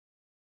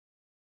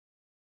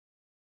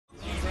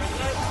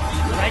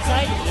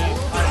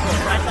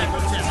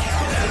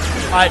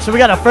Alright, so we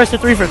got a first to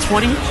 3 for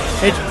 20.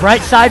 It's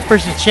BrightSide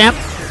versus Champ.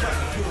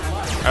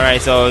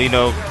 Alright, so, you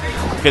know,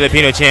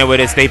 Filipino Champ with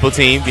his staple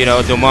team, you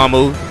know,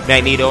 Dormammu,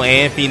 Magneto,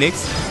 and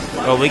Phoenix.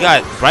 Oh, we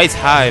got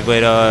BrightSide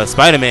with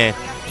Spider-Man.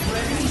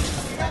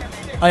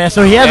 Oh, yeah,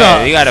 so he has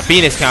he got a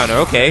Phoenix counter,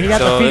 okay. He got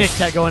the Phoenix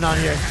tech going on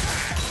here.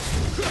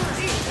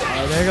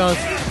 There goes.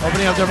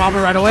 Opening up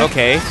Dormammu right away.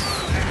 Okay.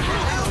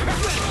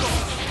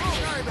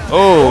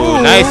 Oh,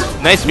 ooh.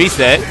 Nice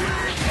reset.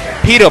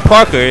 Peter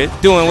Parker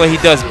doing what he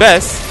does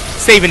best,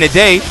 saving the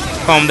day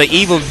from the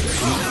evil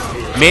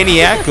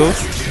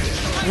maniacals.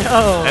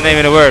 No. Not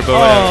even a word, but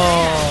whatever.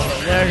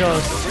 Oh, there it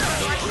goes.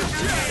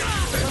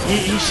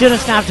 He should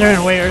have snapped her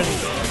in way early.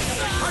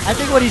 I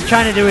think what he's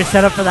trying to do is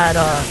set up for that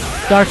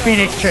Dark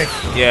Phoenix trick.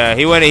 Yeah,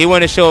 he wanted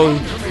to show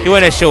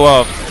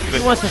off. He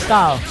wants to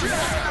style.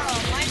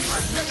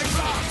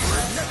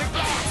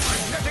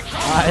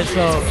 Alright,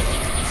 so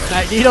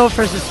Magneto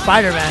versus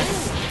Spider-Man.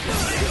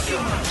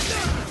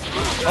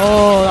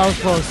 Oh, that was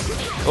close.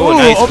 Oh,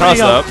 nice cross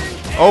up.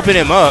 Open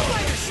him up.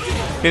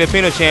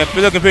 Filipino Champ,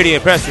 you're looking pretty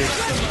impressive.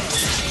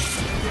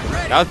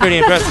 That was pretty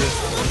impressive.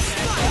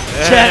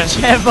 Champ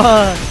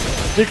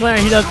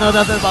declaring he doesn't know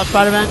nothing about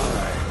Spider-Man.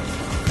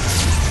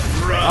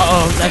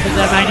 Uh-oh, that's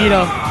that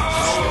Magneto.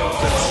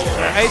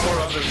 Right.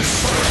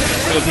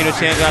 Filipino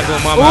Champ got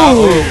Dormammu out.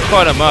 Ooh,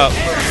 caught him up.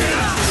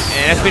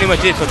 And that's pretty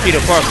much it for Peter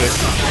Parker.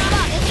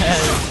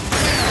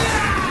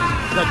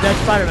 The dead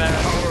Spider-Man.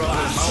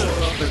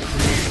 Okay.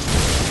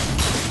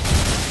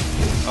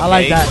 I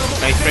like that.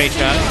 Nice straight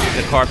shot.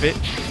 The carpet.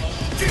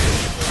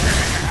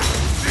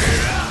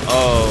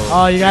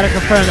 Oh, you gotta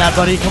confirm that,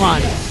 buddy. Come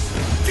on.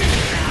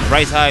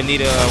 BrightSide need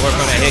to work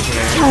on that hit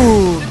command.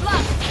 Ooh.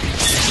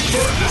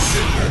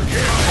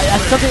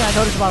 That's something I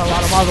noticed about a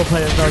lot of Marvel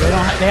players, though.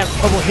 They have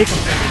trouble hit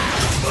command.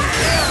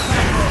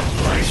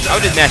 I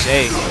would just mash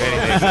A or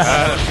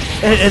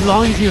anything. As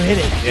long as you hit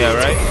it. Yeah,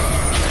 right?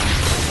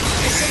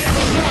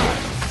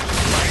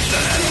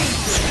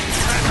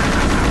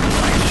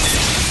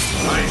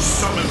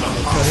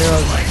 So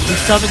he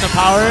summoned the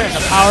power, and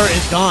the power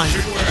is gone.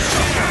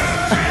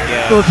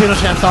 Yeah. Filipino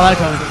Champ saw that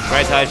coming.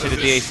 BrightSide should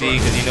have DAC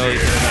because you know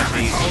he's going to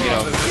actually, you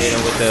know, hit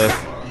him with the...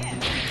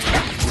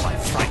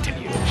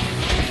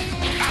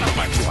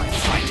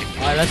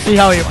 Alright, let's see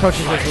how he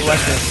approaches this with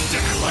Wester.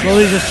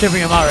 Slowly just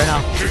chipping him out right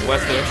now.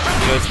 Wester,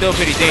 you know, it's still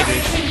pretty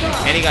dangerous.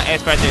 And he got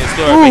Atrocity in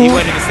store, but he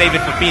wanted to save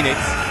it for Phoenix.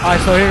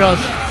 Alright, so here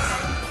goes.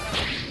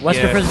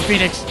 Wester versus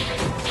Phoenix.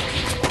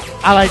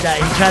 I like that.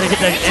 He tried to get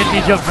the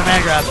enemy jump from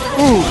man grab.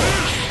 Ooh.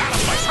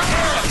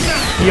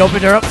 He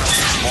opened her up.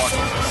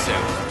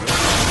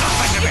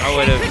 I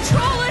would have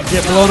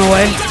get blown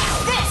away.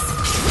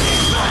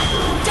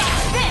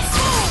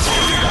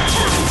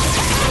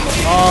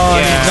 Oh,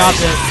 yeah, he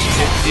dropped it.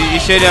 You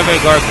should have a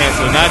guard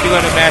cancel. Now if you're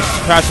gonna mash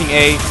crouching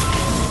A,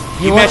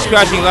 you mash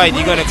crouching light,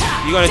 you're gonna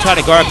try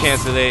to guard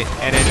cancel it,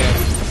 and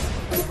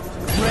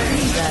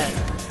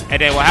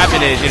then what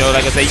happened is, you know,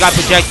 like I said, you got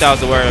projectiles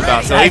to worry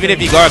about. So even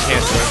if you guard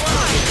cancel.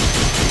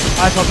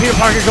 Alright, so Peter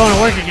Parker's going to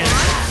work again.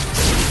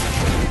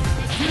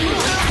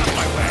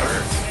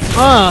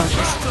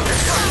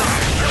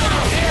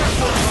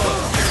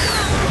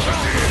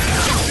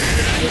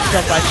 Good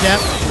step by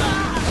Champ.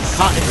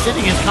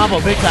 Extending his combo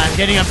big time,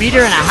 getting a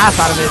meter and a half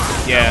out of it.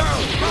 Yeah.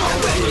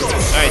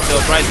 Alright, so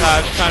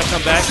BrightSide trying to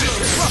come back.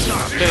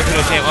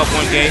 Filipino Champ up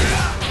 1 game.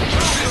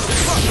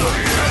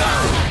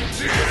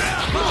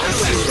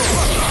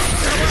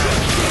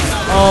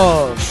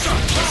 Oh.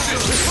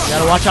 You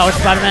gotta watch out with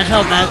Spider-Man's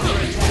health, man.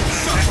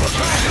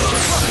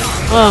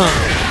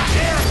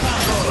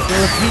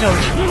 Filipino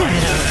Champ.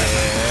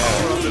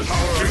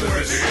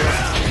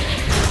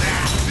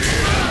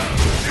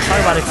 Talk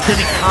about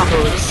extending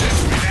combos.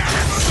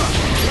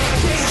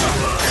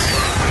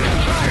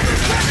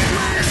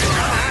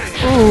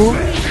 Ooh.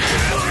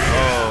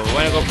 Oh,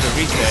 wanna go for the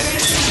reset.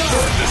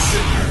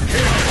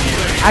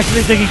 I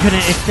actually think he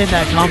couldn't extend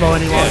that combo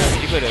any longer. Yeah,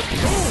 he could have.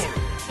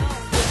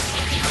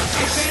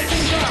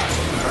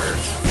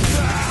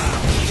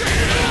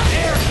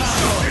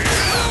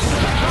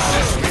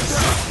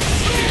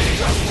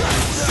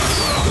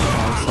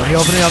 So he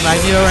opening up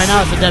Magneto right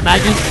now. It's a dead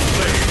Magnus.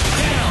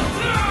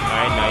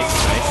 Alright, nice.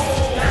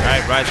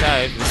 Alright,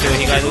 BrightSide. Let's see what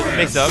he got to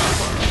mix up.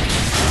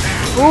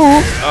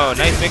 Ooh. Oh,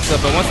 nice mix up,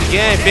 but once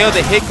again, failed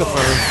to hit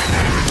confirm.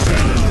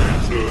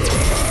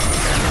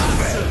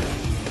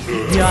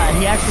 Yeah,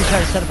 he actually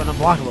tried to set up an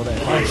unblockable there.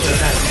 That was really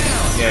nice.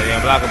 Yeah, the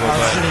unblockable, that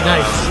was really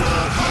nice.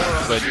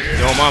 But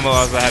Dormammu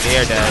also have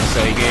air dash,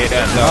 so he can get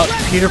that. So.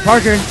 Peter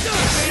Parker.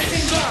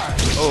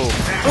 Oh,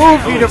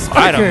 Peter Parker.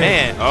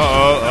 Spider-Man.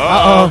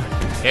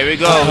 Here we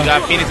go. We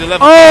got Phoenix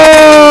 11.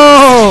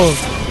 Oh!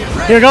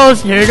 Here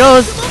goes.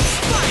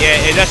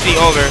 Yeah, it's actually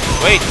over.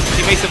 Wait,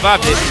 she may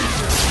survive this.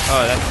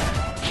 Oh, that's...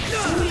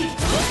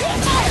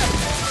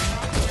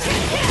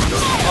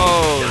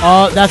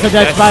 Oh, that's a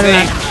dead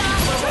Spider-Man.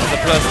 That's a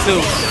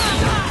 +2.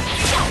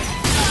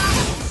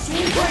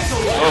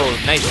 Oh,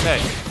 nice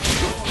tech.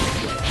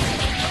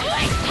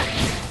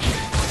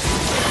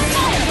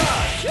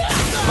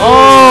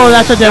 Oh,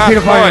 that's a dead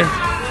Peter Parker.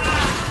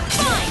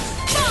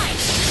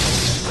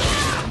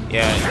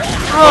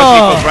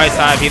 unfortunately for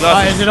BrightSide. He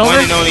lost is his it over? one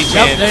and only Yep,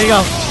 chance. there you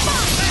go.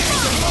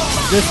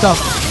 Good stuff.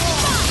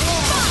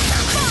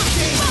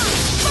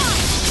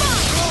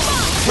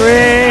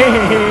 Free.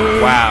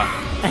 Wow.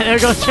 And there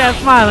goes Champ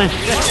smiling.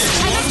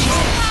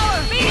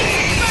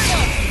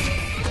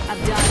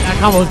 That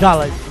combo's got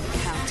like.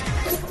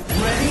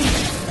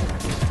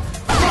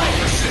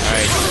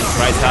 Alright,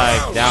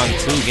 BrightSide down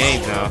 2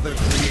 games now.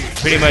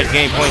 Pretty much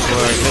game point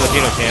for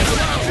Filipino Champ. So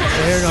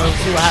here we go, let's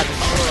see what happens.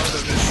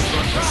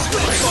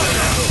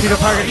 Peter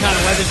Parker trying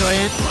to web his way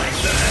in.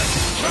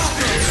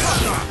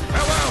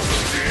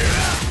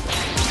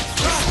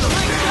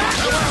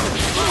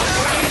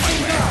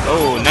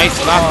 Oh, nice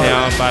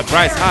lockdown by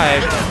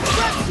BrightSide.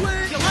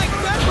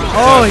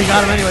 Oh, he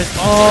got him anyways.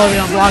 Oh, the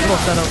unblockable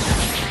setup.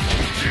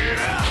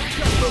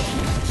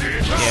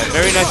 Yeah,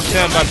 very nice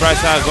attempt by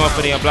BrightSide going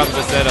for the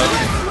unblockable setup.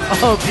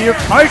 Oh, Peter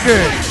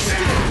Parker.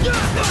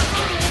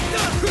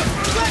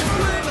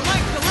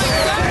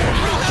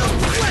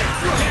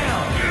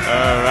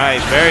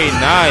 Alright, very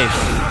nice.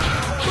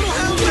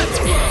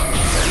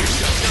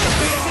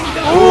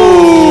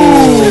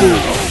 Ooh.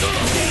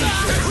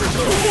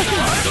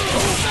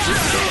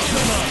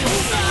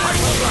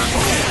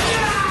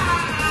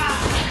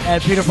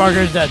 And Peter Parker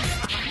is dead.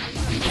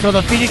 So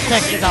the Phoenix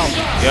Tech is out.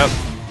 Yep.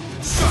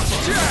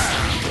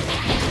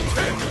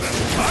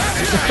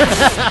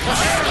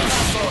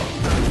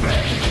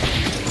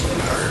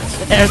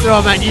 Air throw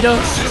on Magneto.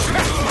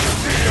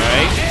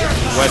 Alright.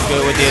 What's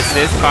good with the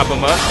assist? Pop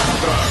him up.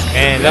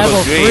 And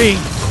level 3.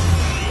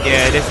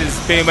 Yeah, this is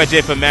pretty much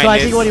it for Magnus. So I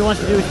think what he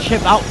wants to do is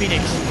chip out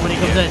Phoenix when he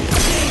comes in.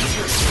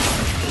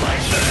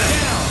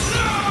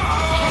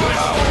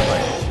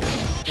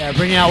 Yeah,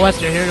 bringing out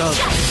Wester. Here it goes.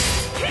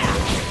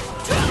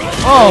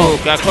 Oh,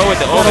 got caught with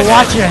the gotta overhead.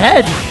 watch your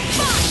head.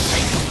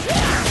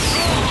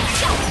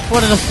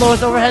 One of the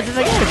slowest overheads in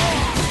the game.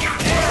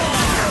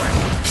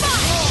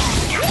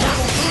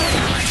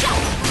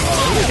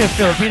 Look at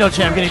Filipino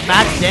Champ getting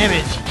max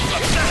damage.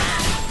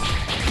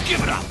 Give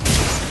it up.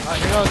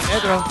 Alright, here goes air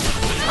throw.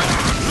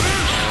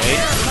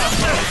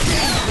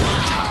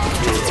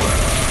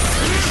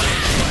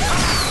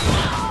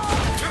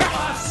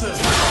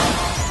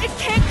 It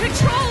can't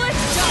control it.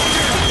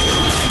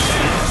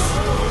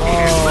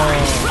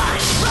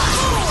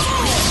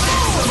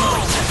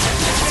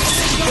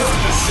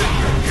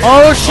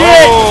 Oh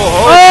shit!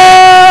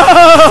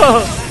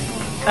 Oh!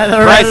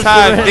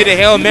 BrightSide did a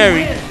Hail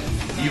Mary.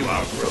 You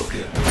are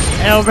broken.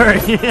 Hail Mary.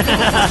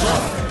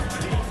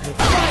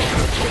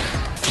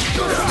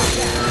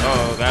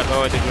 Oh, gotta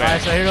go with the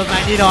grab. Alright, so here goes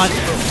Magneto on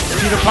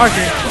Peter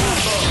Parker.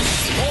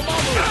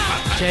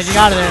 Changing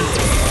out of there.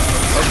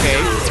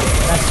 Okay.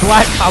 That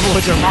swag combo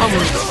with your mom.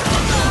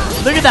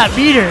 Look at that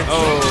meter.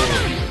 Oh.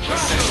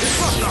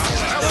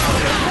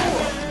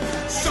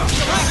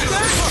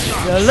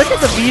 Yo, look at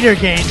the meter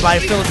gain by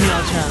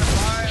Filipino Champ.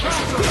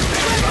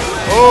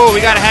 Oh, we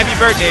got a happy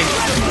birthday.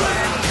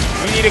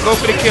 We need to go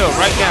for the kill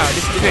right now.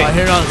 This is it. Alright,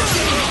 here goes.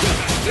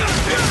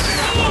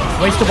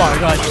 Waste the bar,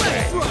 go ahead.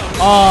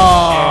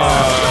 Oh.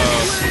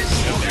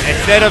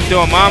 Instead of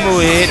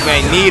Dormammu hit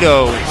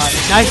Magneto.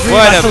 Nice read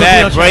What by a Filipino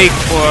bad Champ. break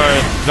for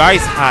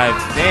BrightSide.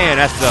 Man,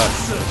 that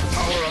sucks.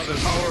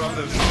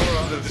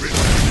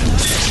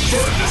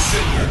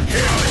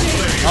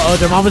 Uh-oh,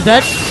 their mom was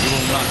dead?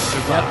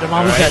 Yep, their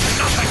mom was dead.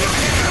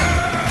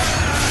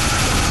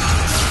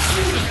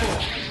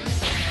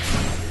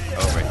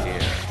 Over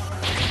here.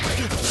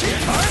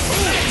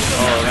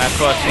 Oh, that's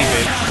caught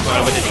sleeping. Going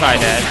over to try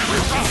that.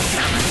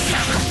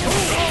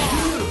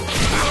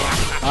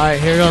 Alright,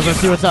 here goes. Let's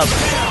see what's up.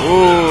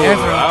 Ooh,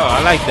 oh,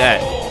 I like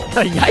that.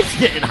 Yikes,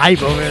 getting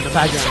hype over in the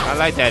background. I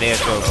like that air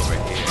throw over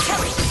here.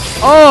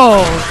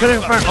 Oh,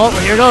 couldn't confirm. Oh,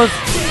 here goes.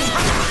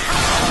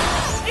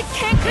 It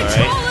can't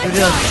control Here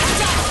it. goes.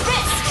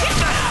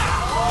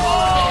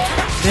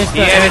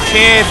 He had a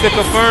chance to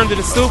confirm to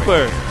the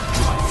super.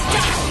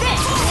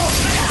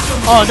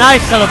 Oh, nice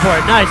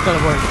teleport. Nice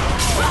teleport.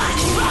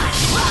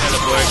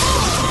 Teleport.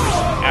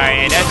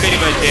 Alright, and that's pretty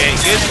much it.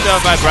 Good stuff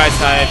by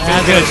BrightSide.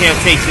 Filipino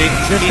Champ takes it.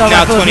 Good He's stuff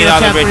now by Filipino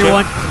 $20 Champ, richer.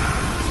 3-1.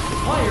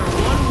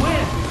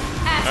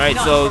 Alright,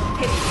 so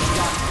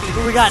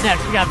Who we got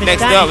next? We got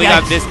next up we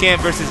got Viscamp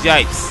versus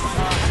Yipes.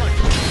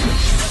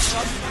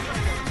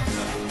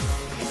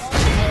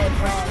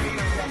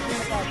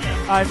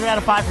 Alright, we got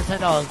a 5 for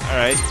 $10.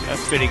 Alright,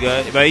 that's pretty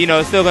good. But you know,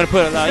 it's still gonna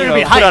put a lot, It's you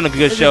gonna know, be put hype. on a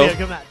good It's gonna show. be a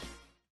good match.